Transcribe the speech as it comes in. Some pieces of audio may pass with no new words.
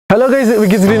Hello guys,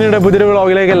 Wikisreenയുടെ പുതിയൊരു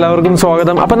വ്ളോഗിലേക്ക് എല്ലാവർക്കും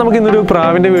സ്വാഗതം. അപ്പോൾ നമുക്ക് ഇന്നൊരു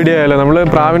പ്രാവിന്റെ വീഡിയോ ആയല്ലോ. നമ്മൾ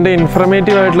പ്രാവിന്റെ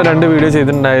ഇൻഫർമേറ്റീവ് ആയിട്ടുള്ള രണ്ട് വീഡിയോ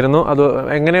ചെയ്തിട്ടുണ്ടായിരുന്നു. അത്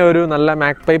എങ്ങനെ ഒരു നല്ല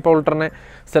മാക്പൈ പോൾട്ടറിനെ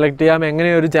സെലക്ട് ചെയ്യാം, എങ്ങനെ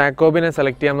ഒരു ജാക്കോബിനെ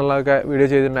സെലക്ട് ചെയ്യാം എന്നുള്ളതൊക്കെ വീഡിയോ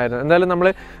ചെയ്തിട്ടുണ്ടായിരുന്നു. എന്തായാലും നമ്മൾ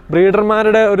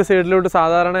ബ്രീഡർമാരുടെ ഒരു സൈഡിലോട്ട്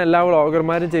സാധാരണ എല്ലാ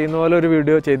വ്ളോഗർമാരും ചെയ്യുന്ന പോലെ ഒരു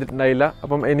വീഡിയോ ചെയ്തിട്ടുണ്ടായില്ല.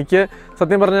 അപ്പം എനിക്ക്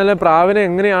സത്യം പറഞ്ഞാൽ പ്രാവിനെ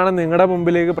എങ്ങനെയാണ് നിങ്ങളുടെ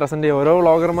മുമ്പിലേക്ക് പ്രസൻറ്റ് ചെയ്യുക, ഓരോ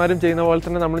വ്ളോഗർമാരും ചെയ്യുന്ന പോലെ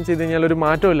തന്നെ നമ്മളും ചെയ്ത് കഴിഞ്ഞാൽ ഒരു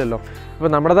മാറ്റമില്ലല്ലോ.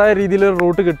 അപ്പോൾ നമ്മുടേതായ രീതിയിൽ ഒരു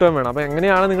റൂട്ട് കിട്ടുകയും വേണം. അപ്പോൾ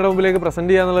എങ്ങനെയാണ് നിങ്ങളുടെ മുമ്പിലേക്ക്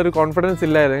പ്രസൻറ്റ് ചെയ്യുക എന്നുള്ളൊരു കോൺഫിഡൻസ്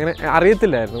ഇല്ലായിരുന്നു, അങ്ങനെ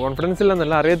അറിയത്തില്ലായിരുന്നു, കോൺഫിഡൻസ്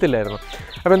ഇല്ലെന്നല്ല അറിയത്തില്ലായിരുന്നു.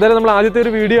 അപ്പോൾ എന്തായാലും നമ്മൾ ആദ്യത്തെ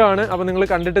ഒരു വീഡിയോ ആണ്. അപ്പോൾ നിങ്ങൾ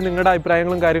കണ്ടിട്ട് നിങ്ങളുടെ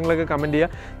അഭിപ്രായങ്ങളും കാര്യങ്ങളൊക്കെ കമൻറ്റ്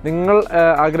ചെയ്യുക, നിങ്ങൾ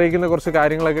ആഗ്രഹിക്കുന്ന കുറച്ച്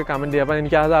കാര്യങ്ങളൊക്കെ കമൻറ്റ് ചെയ്യുക. അപ്പോൾ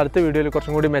എനിക്ക് അത് അടുത്ത വീഡിയോയിൽ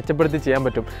കുറച്ചും കൂടി മെച്ചപ്പെടുത്തി ചെയ്യാൻ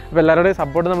പറ്റും. അപ്പോൾ എല്ലാവരുടെയും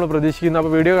സപ്പോർട്ട് നമ്മൾ പ്രതീക്ഷിക്കുന്നു.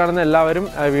 അപ്പോൾ വീഡിയോ കാണുന്ന എല്ലാവരും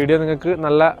വീഡിയോ നിങ്ങൾക്ക്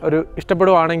നല്ല ഒരു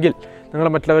ഇഷ്ടപ്പെടുവാണെങ്കിൽ നിങ്ങൾ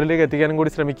മറ്റുള്ളവരിലേക്ക് എത്തിക്കാനും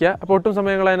കൂടി ശ്രമിക്കുക. അപ്പോൾ ഒട്ടും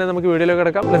സമയങ്ങളായി നമുക്ക് വീഡിയോയിലേക്ക്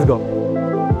കിടക്കാം. Let's go.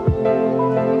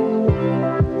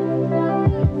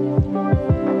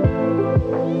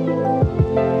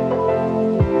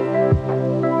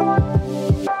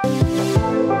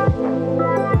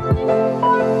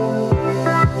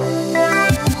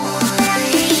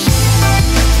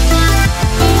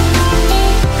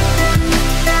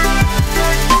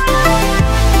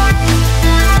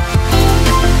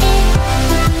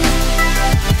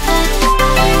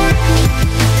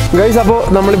 ഗൈസ്, അപ്പോൾ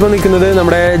നമ്മളിപ്പോൾ നിൽക്കുന്നത്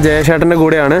നമ്മുടെ ജയശേട്ടൻ്റെ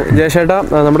കൂടെയാണ്. ജയശേട്ട,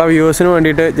 നമ്മുടെ വ്യൂവേഴ്സിന്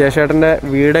വേണ്ടിയിട്ട് ജയശേട്ടൻ്റെ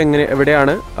വീട്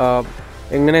എവിടെയാണ്,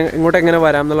 ഇങ്ങോട്ട്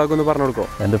വരാം എന്നുള്ളതൊക്കെ ഒന്ന് പറഞ്ഞു കൊടുക്കുമോ?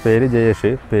 എൻ്റെ പേര്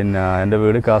ജയേഷ്. പിന്നെ എൻ്റെ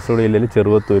വീട് കാസർഗോഡ് ജില്ലയിൽ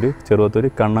ചെറുവത്തൂർ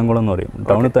കണ്ണംകുളം എന്ന് പറയും.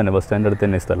 ടൗണിൽ തന്നെ, ബസ് സ്റ്റാൻഡ് അടുത്ത്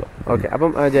തന്നെ സ്ഥലം. ഓക്കെ.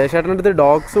 അപ്പം ജയശേട്ടൻ്റെ അടുത്ത്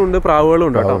ഡോഗ്സും ഉണ്ട്, പ്രാവുകളും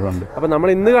ഉണ്ട് കേട്ടോ. അപ്പം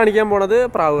നമ്മൾ ഇന്ന് കാണിക്കാൻ പോണത്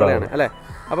പ്രാവുകളെയാണ് അല്ലേ?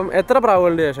 അപ്പം എത്ര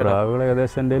പ്രാവുകളുണ്ട് ചേട്ടാ? പ്രാവുകൾ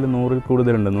ഏകദേശം എൻ്റെ 100-ൽ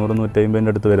കൂടുതലുണ്ട്.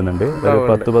 100-150 അടുത്ത് വരുന്നുണ്ട്.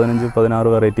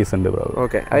 10-15-16 വെറൈറ്റീസ് ഉണ്ട് പ്രാവ്.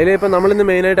 ഓക്കെ. അതിൽ ഇപ്പം നമ്മളിന്ന്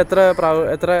മെയിനായിട്ട് എത്ര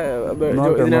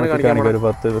ഇതിനാണ് കാണിക്കാൻ? ഒരു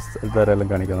 10 തരം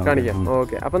കാണിക്കാം.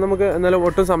 ഓക്കെ. അപ്പം നമുക്ക് എന്നാലും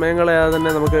ഒട്ടും സമയം കളയാതെ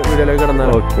തന്നെ നമുക്ക് വീഡിയോയിലേക്ക്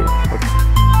കിടന്നാൽ. ഓക്കെ.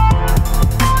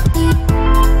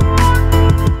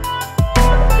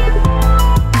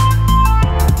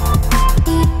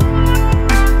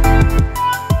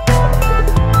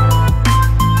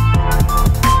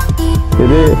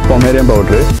 ഇത് പൊമേരിയൻ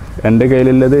പൗഡർ. എൻ്റെ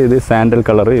കയ്യിലുള്ളത് ഇത് സാൻഡൽ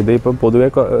കളർ. ഇതിപ്പം പൊതുവെ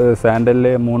സാൻഡലിൽ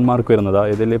മൂൺ മാർക്ക് വരുന്നതാണ്.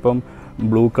 ഇതിലിപ്പം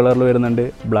ബ്ലൂ കളറിൽ വരുന്നുണ്ട്,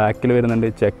 ബ്ലാക്കിൽ വരുന്നുണ്ട്,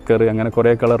 ചെക്കർ, അങ്ങനെ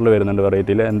കുറേ കളറിൽ വരുന്നുണ്ട്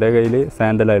വെറൈറ്റിയിൽ. എൻ്റെ കയ്യിൽ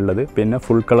സാൻഡലായുള്ളത്. പിന്നെ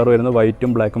ഫുൾ കളർ വരുന്നത്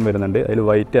വൈറ്റും ബ്ലാക്കും വരുന്നുണ്ട്. അതിൽ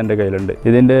വൈറ്റ് എൻ്റെ കയ്യിലുണ്ട്.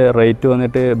 ഇതിൻ്റെ റേറ്റ്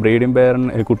വന്നിട്ട് ബ്രീഡിംഗ്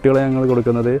പെയറിന് കുട്ടികളെ ഞങ്ങൾ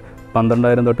കൊടുക്കുന്നത്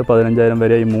 12,000 തൊട്ട് 15,000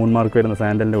 വരെ ഈ മൂൺ മാർക്ക് വരുന്ന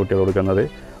സാൻഡലിൻ്റെ കുട്ടികൾ കൊടുക്കുന്നത്.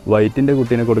 വൈറ്റിൻ്റെ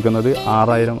കുട്ടീനെ കൊടുക്കുന്നത്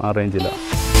 6,000 ആ റേഞ്ചിലാണ്.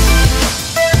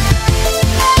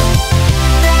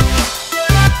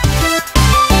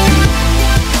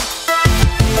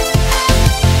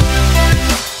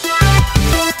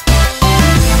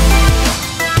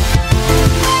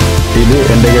 ഇത്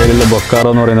എൻ്റെ കയ്യിലുള്ള ബൊക്കാറോ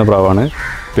എന്ന് പറയുന്ന പ്രാവാണ്.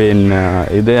 പിന്നെ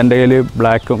ഇത് എൻ്റെ കയ്യിൽ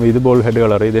ബ്ലാക്കും, ഇത് ബോൾ ഹെഡ്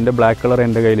കളർ. ഇതിൻ്റെ ബ്ലാക്ക് കളർ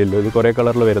എൻ്റെ കയ്യിലില്ല. ഇത് കുറേ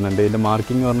കളറിൽ വരുന്നുണ്ട്. ഇതിൻ്റെ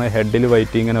മാർക്കിംഗ് പറഞ്ഞാൽ ഹെഡിൽ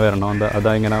വൈറ്റ് ഇങ്ങനെ വരണം,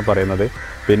 അതാ ഇങ്ങനെ പറയുന്നത്.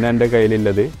 പിന്നെ എൻ്റെ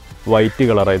കയ്യിലുള്ളത് വൈറ്റ്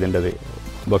കളറാണ് ഇതിൻ്റെത്,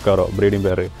 ബൊക്കാറോ ബ്രീഡിംഗ്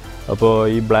പെയർ. അപ്പോൾ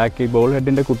ഈ ബ്ലാക്ക് ബോൾ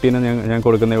ഹെഡിൻ്റെ കുട്ടീനെ ഞാൻ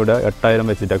കൊടുക്കുന്ന ഇവിടെ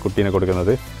 8,000 വെച്ചിട്ടാണ് കുട്ടീനെ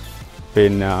കൊടുക്കുന്നത്.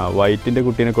 പിന്നെ വൈറ്റിൻ്റെ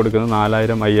കുട്ടീനെ കൊടുക്കുന്നത്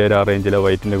 4,000-5,000 ആ റേഞ്ചിലാണ്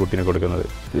വൈറ്റിൻ്റെ കുട്ടീനെ കൊടുക്കുന്നത്.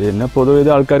 പിന്നെ പൊതുവെ ഇത്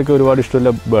ആൾക്കാർക്ക് ഒരുപാട്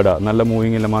ഇഷ്ടമുള്ള ബേഡാണ്. നല്ല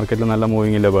മൂവിങ് ഇല്ല, മാർക്കറ്റിൽ നല്ല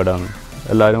മൂവിങ് ഇല്ല ബേഡാണ്.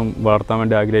 എല്ലാവരും വളർത്താൻ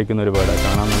വേണ്ടി ആഗ്രഹിക്കുന്ന ഒരു ബേഡാണ്.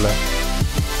 കാണാൻ നല്ല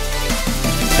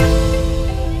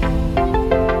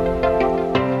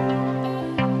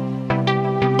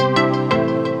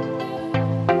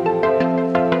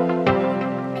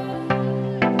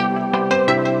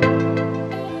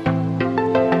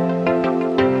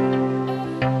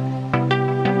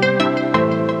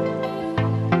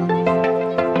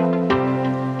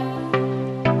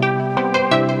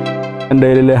എൻ്റെ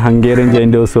കയ്യിൽ ഹംഗേറിയൻ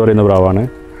ജെയിൻ്റ് ഹൗസ് പറയുന്ന പ്രാവാണ്.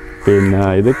 പിന്നെ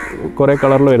ഇത് കുറേ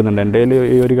കളറിൽ വരുന്നുണ്ട്. എൻ്റെ കയ്യിൽ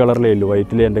ഈ ഒരു കളറിലേ ഉള്ളൂ,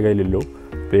 വൈറ്റിലേ എൻ്റെ കയ്യിലുള്ളൂ.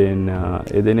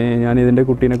 പിന്നെ ഞാൻ ഇതിൻ്റെ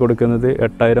കുട്ടീനെ കൊടുക്കുന്നത്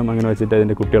 8,000 അങ്ങനെ വെച്ചിട്ട്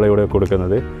ഇതിൻ്റെ കുട്ടികളെ ഇവിടെ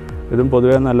കൊടുക്കുന്നത്. ഇതും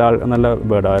പൊതുവേ നല്ല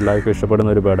ബേഡാണ്, എല്ലാവർക്കും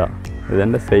ഇഷ്ടപ്പെടുന്ന ഒരു ബേഡാണ്.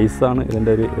 ഇതെൻ്റെ സൈസാണ്.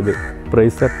 ഇതിൻ്റെ ഒരു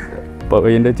പ്രൈസ്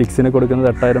ഇതിൻ്റെ ചിക്സിനെ കൊടുക്കുന്നത്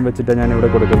 8,000 വെച്ചിട്ടാണ്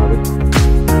ഞാനിവിടെ കൊടുക്കുന്നത്.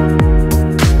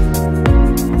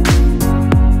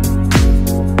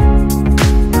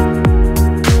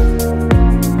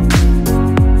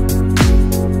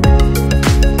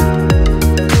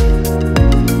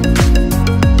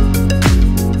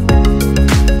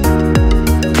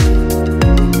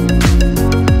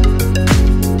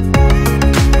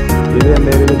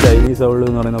 ചൈനീസ് ഔൾ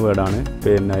എന്ന് പറയുന്ന ബേഡാണ്.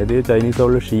 പിന്നെ ഇത് Chinese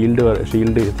owl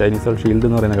Chinese owl shield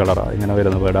എന്ന് പറയുന്ന കളറാണ് ഇങ്ങനെ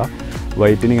വരുന്ന ബേഡാണ്.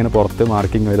 വൈറ്റിന് ഇങ്ങനെ പുറത്ത്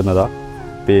മാർക്കിംഗ് വരുന്നതാണ്.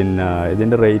 പിന്നെ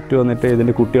ഇതിൻ്റെ റേറ്റ് വന്നിട്ട്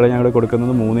ഇതിൻ്റെ കുട്ടികളെ ഞങ്ങൾ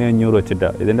കൊടുക്കുന്നത് 3,500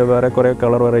 വെച്ചിട്ടാണ്. ഇതിൻ്റെ വേറെ കുറേ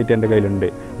കളർ വെറൈറ്റി എൻ്റെ കയ്യിലുണ്ട്.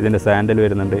 ഇതിൻ്റെ സാൻഡൽ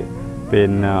വരുന്നുണ്ട്,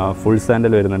 പിന്നെ ഫുൾ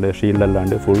സാൻഡൽ വരുന്നുണ്ട്, ഷീൽഡ്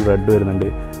അല്ലാണ്ട് ഫുൾ റെഡ് വരുന്നുണ്ട്,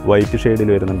 വൈറ്റ്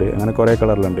ഷെയ്ഡിൽ വരുന്നുണ്ട്, അങ്ങനെ കുറേ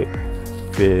കളറിലുണ്ട്.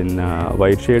 പിന്നെ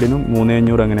വൈറ്റ് ഷെയ്ഡിനും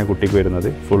 3500 അങ്ങനെ കുട്ടിക്ക് വരുന്നത്.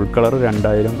 ഫുൾ കളർ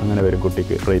 2000 അങ്ങനെ വരും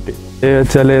കുട്ടിക്ക് റേറ്റ്.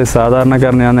 വെച്ചാൽ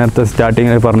സാധാരണക്കാരൻ ഞാൻ നേരത്തെ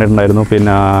സ്റ്റാർട്ടിങ്ങിൽ പറഞ്ഞിട്ടുണ്ടായിരുന്നു,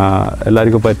 പിന്നെ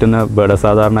എല്ലാവർക്കും പറ്റുന്ന ബേഡ,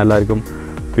 സാധാരണ എല്ലാവർക്കും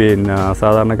പിന്നെ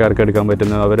സാധാരണക്കാർക്ക് എടുക്കാൻ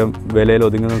പറ്റുന്ന അവരെ വിലയിൽ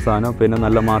ഒതുങ്ങുന്ന സാധനം, പിന്നെ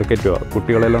നല്ല മാർക്കറ്റുമാണ്,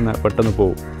 കുട്ടികളെല്ലാം പെട്ടെന്ന്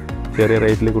പോകും. ചെറിയ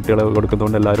റേറ്റിൽ കുട്ടികളെ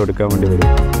കൊടുക്കുന്നതുകൊണ്ട് എല്ലാവരും എടുക്കാൻ വേണ്ടി വരും.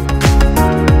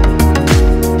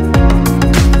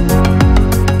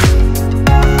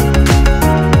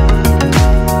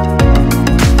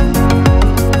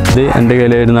 ഇത് എൻ്റെ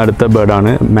കയ്യിൽ വരുന്ന അടുത്ത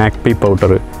ബേഡാണ് മാക്പി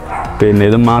പൗട്ടർ. പിന്നെ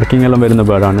ഇത് മാർക്കിംഗ് എല്ലാം വരുന്ന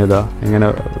ബേഡാണ്. ഇതാ ഇങ്ങനെ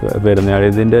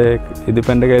വരുന്നത്.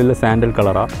 ഇതിപ്പോൾ എൻ്റെ കയ്യിൽ സാൻഡൽ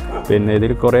കളറാണ്. പിന്നെ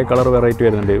ഇതിൽ കുറേ കളർ വെറൈറ്റി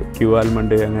വരുന്നുണ്ട്. ക്യൂ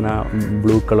ആൽമണ്ട്, അങ്ങനെ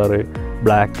ബ്ലൂ കളറ്,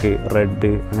 ബ്ലാക്ക്,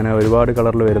 റെഡ്, അങ്ങനെ ഒരുപാട്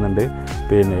കളറിൽ വരുന്നുണ്ട്.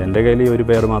 പിന്നെ എൻ്റെ കയ്യിൽ ഒരു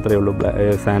പെയർ മാത്രമേ ഉള്ളൂ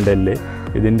സാൻഡലിൽ.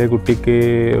 ഇതിൻ്റെ കുട്ടിക്ക്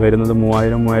വരുന്നത്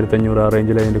 3000-3500 ആ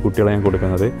റേഞ്ചിൽ അതിൻ്റെ കുട്ടികളെ ഞാൻ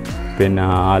കൊടുക്കുന്നത്. പിന്നെ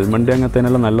ആൽമണ്ട്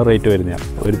അങ്ങനത്തേനെല്ലാം നല്ല റേറ്റ് വരുന്നതാണ്.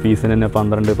 ഒരു പീസിന് തന്നെ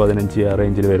 12-15 ആ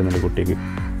റേഞ്ചിൽ വരുന്നുണ്ട് കുട്ടിക്ക്.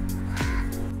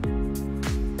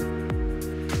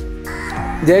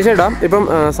 ജയശേട്ടാ,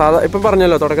 ഇപ്പം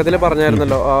പറഞ്ഞല്ലോ, തുടക്കത്തിൽ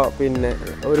പറഞ്ഞായിരുന്നല്ലോ, പിന്നെ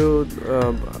ഒരു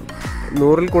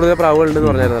 100-ൽ കൂടുതൽ പ്രാവുകളുണ്ടെന്ന്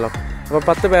പറഞ്ഞായിരുന്നല്ലോ. അപ്പോൾ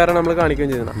 10 പേരെ നമ്മൾ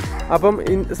കാണിക്കുകയും ചെയ്യുന്നത്. അപ്പം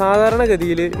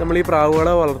സാധാരണഗതിയിൽ നമ്മൾ ഈ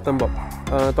പ്രാവുകളെ വളർത്തുമ്പോൾ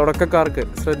തുടക്കക്കാർക്ക്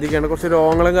ശ്രദ്ധിക്കേണ്ട കുറച്ച്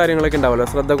രോഗങ്ങളും കാര്യങ്ങളൊക്കെ ഉണ്ടാവുമല്ലോ,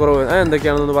 ശ്രദ്ധക്കുറവ്,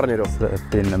 എന്തൊക്കെയാണെന്ന് പറഞ്ഞുതരുമോ?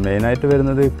 പിന്നെ മെയിനായിട്ട്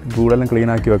വരുന്നത് കൂടെല്ലാം ക്ലീൻ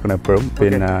ആക്കി വെക്കണം എപ്പോഴും.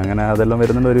 പിന്നെ അങ്ങനെ അതെല്ലാം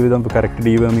വരുന്നുണ്ട്. ഒരുവിധം കറക്റ്റ്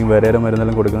ഡീവേമിങ് വരേരം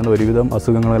മരുന്നെല്ലാം കൊടുക്കുന്നുണ്ട്. ഒരുവിധം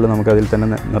അസുഖങ്ങളെല്ലാം നമുക്ക് അതിൽ തന്നെ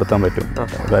നിർത്താൻ പറ്റും,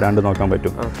 വരാണ്ട് നോക്കാൻ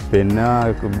പറ്റും. പിന്നെ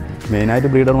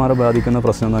മെയിനായിട്ട് ബ്രീഡർമാരെ ബാധിക്കുന്ന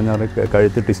പ്രശ്നം എന്ന് പറഞ്ഞാൽ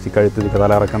കഴുത്ത്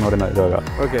തലയിറക്കം എന്ന് പറയുന്ന രോഗം.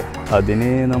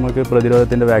 അതിന് നമുക്ക്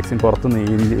പ്രതിരോധത്തിൻ്റെ വാക്സിൻ പുറത്തുനിന്ന്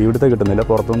ഇവിടുത്തെ കിട്ടുന്നില്ല,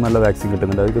 പുറത്തുനിന്ന് നല്ല വാക്സിൻ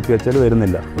കിട്ടുന്നുണ്ട്. അത് കുത്തിവെച്ചാൽ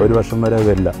വരുന്നില്ല, 1 വർഷം വരെ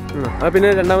വരില്ല.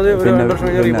 പിന്നെ രണ്ടാമത്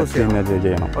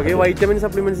ചെയ്യണം. വൈറ്റമിൻ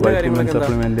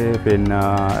സപ്ലിമെന്റ് പിന്നെ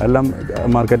എല്ലാം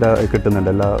മാർക്കറ്റ് കിട്ടുന്നുണ്ട്,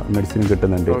 എല്ലാ മെഡിസിനും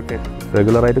കിട്ടുന്നുണ്ട്.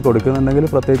 റെഗുലറായിട്ട് കൊടുക്കുന്നുണ്ടെങ്കിൽ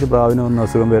പ്രത്യേകിച്ച് പ്രാവിന് ഒന്നും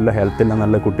അസുഖം വരില്ല, ഹെൽത്തില്ല,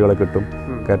 നല്ല കുട്ടികളെ കിട്ടും.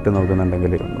 കറക്റ്റ്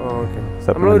നോക്കുന്നുണ്ടെങ്കിൽ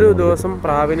നമ്മളൊരു ദിവസം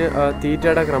പ്രാവിന്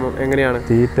തീറ്റയുടെ ക്രമം എങ്ങനെയാണ്?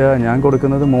 തീറ്റ ഞാൻ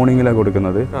കൊടുക്കുന്നത് മോർണിംഗിലാണ്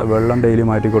കൊടുക്കുന്നത്. വെള്ളം ഡെയിലി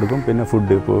മാറ്റി കൊടുക്കും. പിന്നെ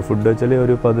ഫുഡ് വെച്ചാൽ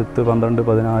ഒരു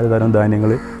 10-12-14 തരം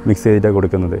ധാന്യങ്ങൾ മിക്സ് ചെയ്തിട്ടാണ്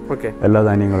കൊടുക്കുന്നത്. എല്ലാ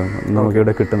ധാന്യങ്ങളും നമുക്ക്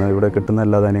ഇവിടെ കിട്ടുന്ന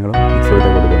എല്ലാ ധാന്യങ്ങളും മിക്സ്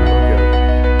ചെയ്തിട്ടാണ് കൊടുക്കുന്നത്.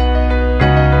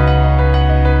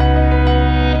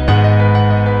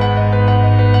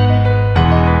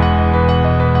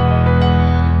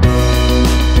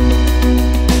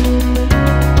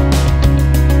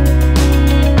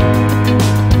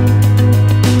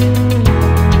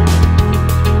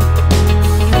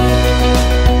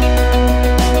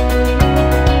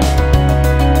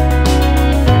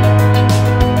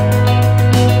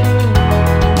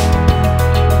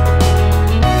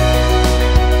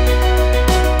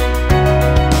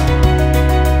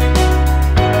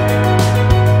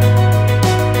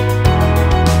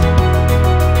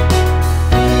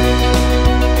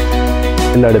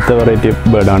 അടുത്ത വെറൈറ്റി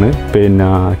ബേഡാണ് പിന്നെ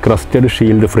ക്രസ്റ്റഡ്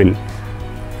ഷീൽഡ് ഫ്രിൽ.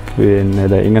 പിന്നെ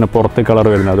ഇത് ഇങ്ങനെ പുറത്ത് കളർ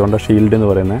വരുന്നത്, അതുകൊണ്ടാണ് ഷീൽഡ് എന്ന്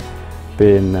പറയുന്നത്.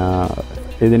 പിന്നെ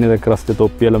ഇതിന് ക്രസ്റ്റ്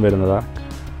തൊപ്പിയെല്ലാം വരുന്നതാണ്.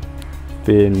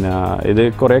 പിന്നെ ഇത്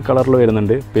കുറേ കളറിൽ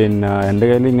വരുന്നുണ്ട്. പിന്നെ എൻ്റെ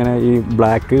കയ്യിൽ ഇങ്ങനെ ഈ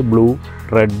ബ്ലാക്ക്, ബ്ലൂ,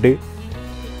 റെഡ്,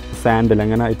 സാൻഡൽ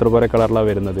അങ്ങനെ ഇത്ര കുറേ കളറിലാണ്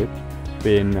വരുന്നത്.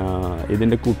 പിന്നെ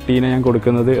ഇതിൻ്റെ കുട്ടീനെ ഞാൻ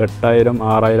കൊടുക്കുന്നത്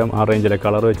 8000-6000 ആ റേഞ്ചിലെ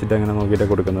കളർ വെച്ചിട്ട് അങ്ങനെ നോക്കിയിട്ട്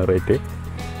കൊടുക്കുന്നത് റേറ്റ്.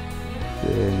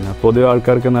 പിന്നെ പൊതുവെ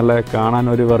ആൾക്കാർക്ക് നല്ല കാണാൻ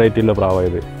ഒരു വെറൈറ്റി ഉള്ള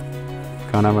പ്രാവായത്,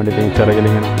 കാണാൻ വേണ്ടിയിട്ട്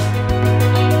ചിറകിലിങ്ങനെ.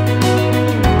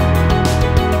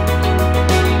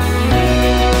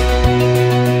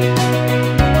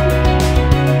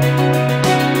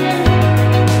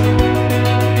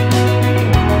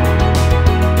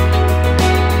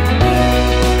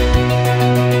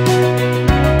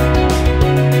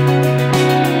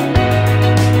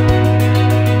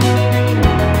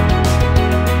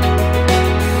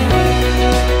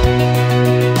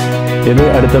 ഇത്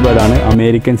അടുത്ത ബേഡാണ്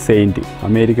അമേരിക്കൻ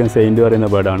സെയിൻറ്റ് പറയുന്ന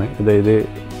ബേഡാണ്. ഇത്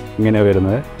ഇങ്ങനെ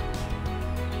വരുന്നത്,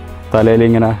 തലയിൽ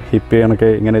ഇങ്ങനെ ഹിപ്പ് കണക്ക്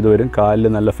ഇങ്ങനെ ഇത് വരും, കാലിൽ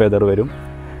നല്ല ഫെദർ വരും.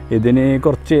 ഇതിന്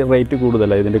കുറച്ച് റേറ്റ്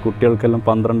കൂടുതലാണ്. ഇതിൻ്റെ കുട്ടികൾക്കെല്ലാം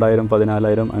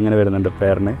 12000-14000 അങ്ങനെ വരുന്നുണ്ട്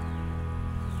പെയറിന്.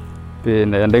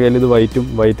 പിന്നെ എൻ്റെ കയ്യിൽ ഇത്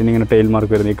വൈറ്റിന് ഇങ്ങനെ ടെയിൽ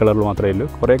മാർക്ക് വരുന്നത് ഈ കളറിൽ മാത്രമേ ഉള്ളൂ.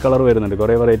 കുറേ കളർ വരുന്നുണ്ട്,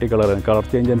 കുറേ വെറൈറ്റി കളർ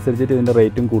ചേഞ്ച് അനുസരിച്ചിട്ട് ഇതിൻ്റെ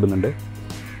റേറ്റും കൂടുന്നുണ്ട്.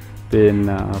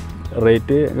 പിന്നെ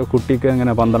റേറ്റ് കുട്ടിക്ക്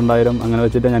അങ്ങനെ 12000 അങ്ങനെ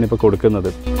വെച്ചിട്ടാണ് ഞാനിപ്പോൾ കൊടുക്കുന്നത്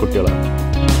കുട്ടികളെ.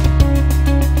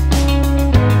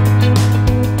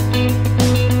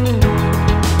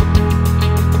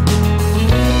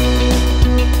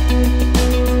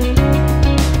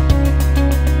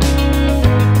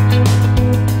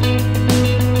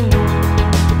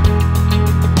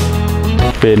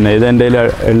 പിന്നെ ഇത് എൻ്റെ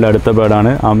ഉള്ള അടുത്ത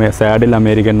ബേഡാണ് സാഡിൽ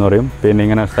അമേരിക്കൻ എന്ന് പറയും. പിന്നെ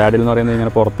ഇങ്ങനെ സാഡിൽ എന്ന് പറയുന്നത്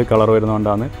ഇങ്ങനെ പുറത്ത് കളർ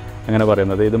വരുന്നതുകൊണ്ടാണ് അങ്ങനെ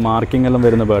പറയുന്നത്. ഇത് മാർക്കിംഗ് എല്ലാം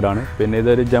വരുന്ന ബേഡാണ്. പിന്നെ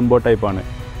ഇതൊരു ജംബോ ടൈപ്പാണ്.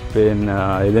 പിന്നെ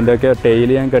ഇതിൻ്റെയൊക്കെ ടെയിൽ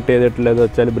ഞാൻ കട്ട് ചെയ്തിട്ടുള്ളത്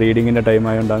വെച്ചാൽ ബ്രീഡിങ്ങിൻ്റെ ടൈം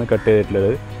ആയതുകൊണ്ടാണ് കട്ട്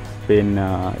ചെയ്തിട്ടുള്ളത്. പിന്നെ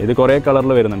ഇത് കുറേ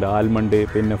കളറിൽ വരുന്നുണ്ട്, ആൽമണ്ട്,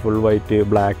 പിന്നെ ഫുൾ വൈറ്റ്,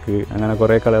 ബ്ലാക്ക്, അങ്ങനെ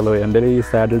കുറേ കളറിൽ. എൻ്റെ ഈ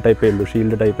സാഡിൽ ടൈപ്പേ ഉള്ളൂ,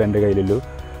 ഷീൽഡ് ടൈപ്പ് എൻ്റെ കയ്യിലുള്ളൂ.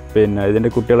 പിന്നെ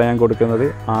ഇതിൻ്റെ കുട്ടികളെ ഞാൻ കൊടുക്കുന്നത്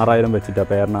 6000 വെച്ചിട്ടാണ്,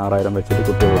 പേരിന് 6000 വെച്ചിട്ട്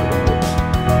കുട്ടികൾ കൊടുക്കുന്നത്.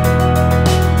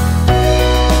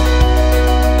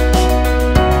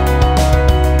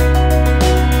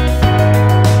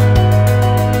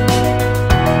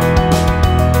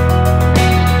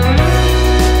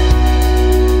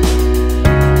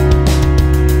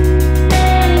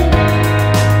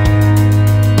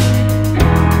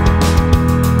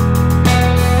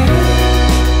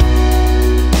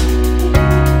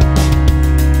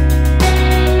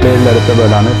 അടുത്ത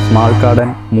ബേർഡാണ് സ്മാൾ കാർഡൻ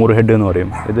മൂർ ഹെഡ് എന്ന് പറയും.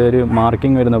 ഇതൊരു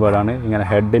മാർക്കിംഗ് വരുന്ന ബേർഡാണ്. ഇങ്ങനെ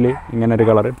ഹെഡിൽ ഇങ്ങനെ ഒരു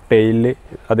കളർ, ടെയിലിൽ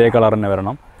അതേ കളർ തന്നെ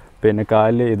വരണം. പിന്നെ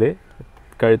കാലിൽ ഇത്,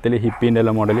 കഴുത്തിൽ ഹിപ്പീൻ്റെ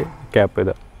എല്ലാം മോഡൽ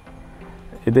ക്യാപ്പ്.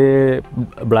 ഇത്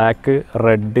ബ്ലാക്ക്,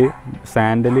 റെഡ്,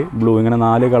 സാൻഡൽ, ബ്ലൂ, ഇങ്ങനെ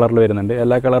 4 കളറിൽ വരുന്നുണ്ട്.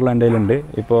 എല്ലാ കളറിലും എൻ്റെ കയ്യിലുണ്ട്.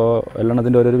 ഇപ്പോൾ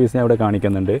എല്ലെണ്ണത്തിൻ്റെ ഓരോരോ പീസ് ഞാൻ ഇവിടെ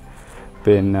കാണിക്കുന്നുണ്ട്.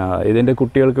 പിന്നെ ഇതിൻ്റെ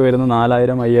കുട്ടികൾക്ക് വരുന്ന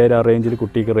 4000, 5000 ആ റേഞ്ചിൽ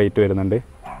കുട്ടിക്ക് റേറ്റ് വരുന്നുണ്ട്.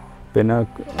 പിന്നെ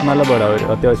നല്ല ബേർഡാണ്,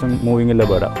 അത്യാവശ്യം മൂവിങ്ങുള്ള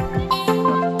ബേർഡാണ്.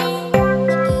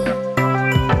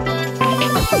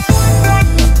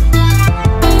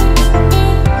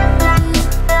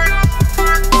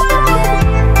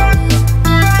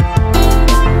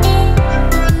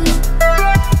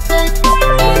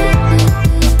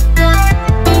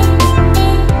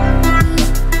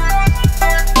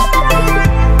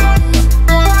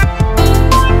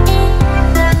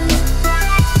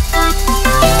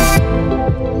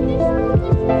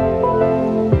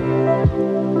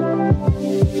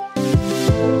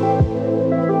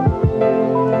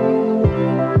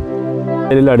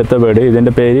 അടുത്ത ബേർഡ്,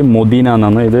 ഇതിൻ്റെ പേര് മുദീന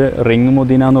എന്നാണ്. ഇത് റിങ്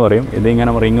മുദീന എന്ന് പറയും.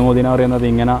 ഇതിങ്ങനെ റിങ് മുദീന പറയുന്നത്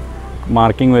ഇങ്ങനെ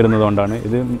മാർക്കിംഗ് വരുന്നതുകൊണ്ടാണ്.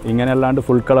 ഇത് ഇങ്ങനെ അല്ലാണ്ട്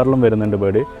ഫുൾ കളറിലും വരുന്നുണ്ട്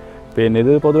ബേർഡ്. പിന്നെ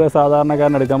ഇത് പൊതുവെ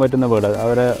സാധാരണക്കാരന് എടുക്കാൻ പറ്റുന്ന ബേർഡ്,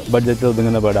 അവരെ ബഡ്ജറ്റിൽ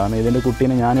ഒതുങ്ങുന്ന ബേർഡാണ്. ഇതിൻ്റെ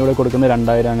കുട്ടീനെ ഞാനിവിടെ കൊടുക്കുന്നത്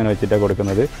 2000 അങ്ങനെ വെച്ചിട്ടാണ്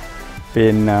കൊടുക്കുന്നത്.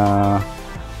 പിന്നെ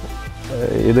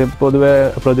ഇത് പൊതുവെ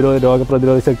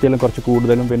രോഗപ്രതിരോധ ശക്തിയെല്ലാം കുറച്ച്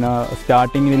കൂടുതലും, പിന്നെ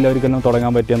സ്റ്റാർട്ടിങ്ങിലുള്ളവർക്കെല്ലാം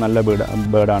തുടങ്ങാൻ പറ്റിയ നല്ല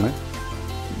ബേർഡാണ്.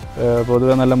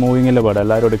 പൊതുവെ നല്ല മൂവിങ്ങിലെ ബേർഡ്,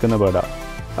 എല്ലാവരും എടുക്കുന്ന ബേർഡാണ്.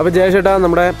 അപ്പോൾ ജയശേട്ടാ,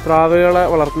 നമ്മുടെ പ്രാവുകളെ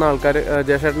വളർത്തുന്ന ആൾക്കാർ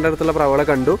ജയശേട്ടൻ്റെ അടുത്തുള്ള പ്രാവുകളെ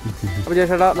കണ്ടു. അപ്പോൾ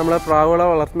ജയശേട്ടാ, നമ്മളെ പ്രാവുകളെ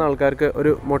വളർത്തുന്ന ആൾക്കാർക്ക്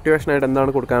ഒരു മോട്ടിവേഷനായിട്ട്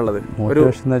എന്താണ് കൊടുക്കാനുള്ളത്?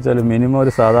 മോട്ടിവേഷൻ എന്ന് വെച്ചാൽ മിനിമം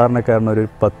ഒരു സാധാരണക്കാരന് ഒരു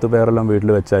 10 പേരെല്ലാം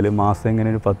വീട്ടിൽ വെച്ചാൽ മാസം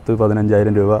എങ്ങനെ ഒരു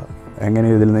 10-15,000 രൂപ എങ്ങനെ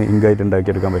ഇതിൽ നിന്ന് ഇൻകൈറ്റ്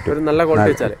ഉണ്ടാക്കിയെടുക്കാൻ പറ്റും. നല്ല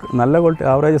ക്വാളിറ്റി വെച്ചാൽ, നല്ല ക്വാളിറ്റി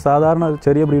ആവറേജ് സാധാരണ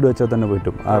ചെറിയ ബ്രീഡ് വെച്ചാൽ തന്നെ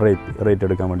പറ്റും. ആ റേറ്റ്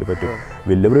എടുക്കാൻ വേണ്ടി പറ്റും.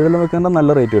 വലിയ ബ്രീഡെല്ലാം വെക്കേണ്ട നല്ല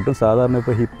റേറ്റ് കിട്ടും. സാധാരണ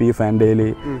ഇപ്പോൾ ഹിപ്പി, ഫാൻഡേലി,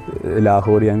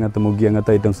 ലാഹോറി, അങ്ങനത്തെ മുഗി,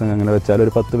 അങ്ങനത്തെ ഐറ്റംസ് അങ്ങനെ വെച്ചാൽ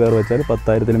ഒരു 10 പേർ വെച്ചാൽ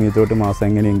 10,000 മീറ്റോട്ട് മാസം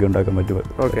എങ്ങനെ ഇൻകം ഉണ്ടാക്കാൻ പറ്റും.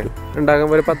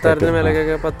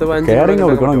 കെയറിങ്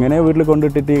കൊടുക്കണം. ഇങ്ങനെ വീട്ടിൽ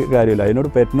കൊണ്ടിട്ടിട്ട് കാര്യമില്ല.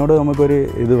 അതിനോട് പെറ്റിനോട് നമുക്കൊരു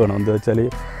ഇത് വേണം. എന്താ വെച്ചാൽ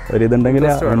ഒരു ഇതുണ്ടെങ്കിൽ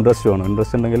ഇൻട്രസ്റ്റ് വേണം.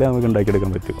 ഇൻട്രസ്റ്റ് ഉണ്ടെങ്കിൽ നമുക്ക്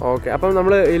ഉണ്ടാക്കിയെടുക്കാൻ പറ്റും. ഓക്കെ. അപ്പം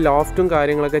നമ്മൾ ഈ ലോഫ്റ്റും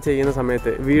കാര്യങ്ങളൊക്കെ ചെയ്യുന്ന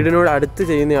സമയത്ത് വീടിനോട് അടുത്ത്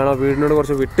ചെയ്യുന്നതാണോ വീടിനോട്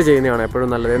കുറച്ച് വിട്ട് ചെയ്യുന്നതാണോ എപ്പോഴും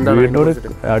നല്ലത്? എന്താണ് വീടിനോട്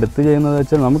അടുത്ത് ചെയ്യുന്നത്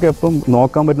വെച്ചാൽ നമുക്ക് എപ്പം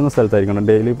നോക്കാൻ പറ്റുന്ന സ്ഥലത്തായിരിക്കണം.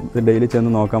 ഡെയിലി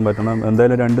ചെന്ന് നോക്കാൻ പറ്റണം.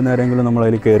 എന്തായാലും 2 നേരമെങ്കിലും നമ്മൾ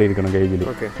അതിൽ കയറിയിരിക്കണം കേജിൽ.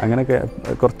 അങ്ങനെയൊക്കെ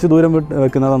കുറച്ച് ദൂരം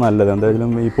വെക്കുന്നതാണ് നല്ലത്.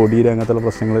 എന്തായാലും ഈ പൊടിയിൽ അങ്ങനത്തെ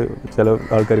പ്രശ്നങ്ങൾ ചില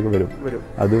ആൾക്കാർക്ക് വരും.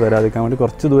 അത് വരാതിരിക്കാൻ വേണ്ടി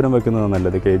കുറച്ച് ദൂരം വെക്കുന്നതാണ്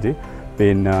നല്ലത് കേജ്.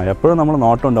 പിന്നെ എപ്പോഴും നമ്മൾ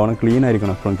നോട്ടം ഉണ്ടാവണം, ക്ലീൻ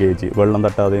ആയിരിക്കണം എപ്പോഴും കേജ്. വെള്ളം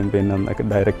തട്ടാതെയും പിന്നെ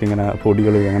ഡയറക്റ്റ് ഇങ്ങനെ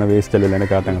പൊടികൾ അങ്ങനെ വേസ്റ്റ് അല്ലല്ലോ അതിൻ്റെ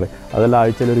കാട്ടങ്ങൾ, അതെല്ലാം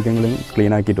ആഴ്ചയിലൊരിക്കലും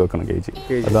ക്ലീൻ ആക്കിയിട്ട് വെക്കണം കേജ്.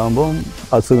 അതാകുമ്പോൾ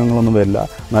അസുഖങ്ങളൊന്നും വരില്ല.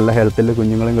 നല്ല ഹെൽത്തിൻ്റെ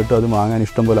കുഞ്ഞുങ്ങളും കിട്ടും. അത് വാങ്ങാൻ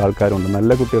ഇഷ്ടം പോലെ ആൾക്കാരുണ്ട്.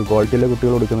 നല്ല കുട്ടികൾ, ക്വാളിറ്റിയിലെ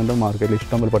കുട്ടികൾ കൊടുക്കുന്നുണ്ട് മാർക്കറ്റിൽ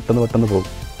ഇഷ്ടം പോലെ. പെട്ടെന്ന് പോകും.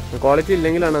 ക്വാളിറ്റി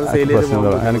ഇല്ലെങ്കിലാണ്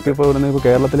എനിക്കിപ്പോൾ ഇവിടുന്ന് ഇപ്പോൾ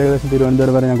കേരളത്തിൽ ഏകദേശം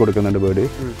തിരുവനന്തപുരം വരെ ഞാൻ കൊടുക്കുന്നുണ്ട് ബേർഡ്.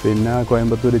 പിന്നെ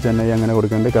കോയമ്പത്തൂർ, ചെന്നൈ അങ്ങനെ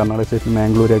കൊടുക്കുന്നുണ്ട്. കർണാടക സ്റ്റേഷൻ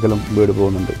മാംഗ്ലൂരേക്കെല്ലാം ബേർഡ്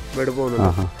പോകുന്നുണ്ട്.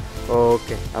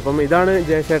 ഓക്കെ. അപ്പം ഇതാണ്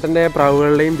ജയശേട്ടൻ്റെ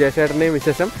പ്രാവുകളുടെയും ജയശേട്ടൻ്റെയും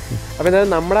വിശേഷം. അപ്പോൾ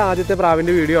എന്തായാലും നമ്മുടെ ആദ്യത്തെ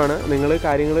പ്രാവിൻ്റെ വീഡിയോ ആണ്. നിങ്ങൾ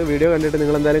വീഡിയോ കണ്ടിട്ട്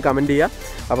നിങ്ങൾ എന്തായാലും കമൻറ്റ് ചെയ്യുക.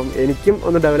 അപ്പം എനിക്കും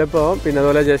ഒന്ന് ഡെവലപ്പ് ആവും. പിന്നെ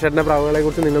അതുപോലെ ജയശേട്ടൻ്റെ പ്രാവുകളെ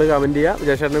കുറിച്ച് നിങ്ങൾ കമൻറ്റ് ചെയ്യുക.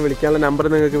 ജയശേട്ടനെ വിളിക്കാനുള്ള നമ്പർ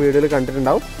നിങ്ങൾക്ക് വീഡിയോയിൽ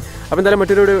കണ്ടിട്ടുണ്ടാവും. അപ്പോൾ എന്തായാലും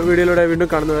മറ്റൊരു വീഡിയോയിലൂടെ വീണ്ടും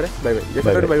കാണുന്നവരെ ബൈ ബൈ.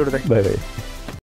 ജയശേട്ടൻ ബൈ കൊടുത്തേ. Bye bye.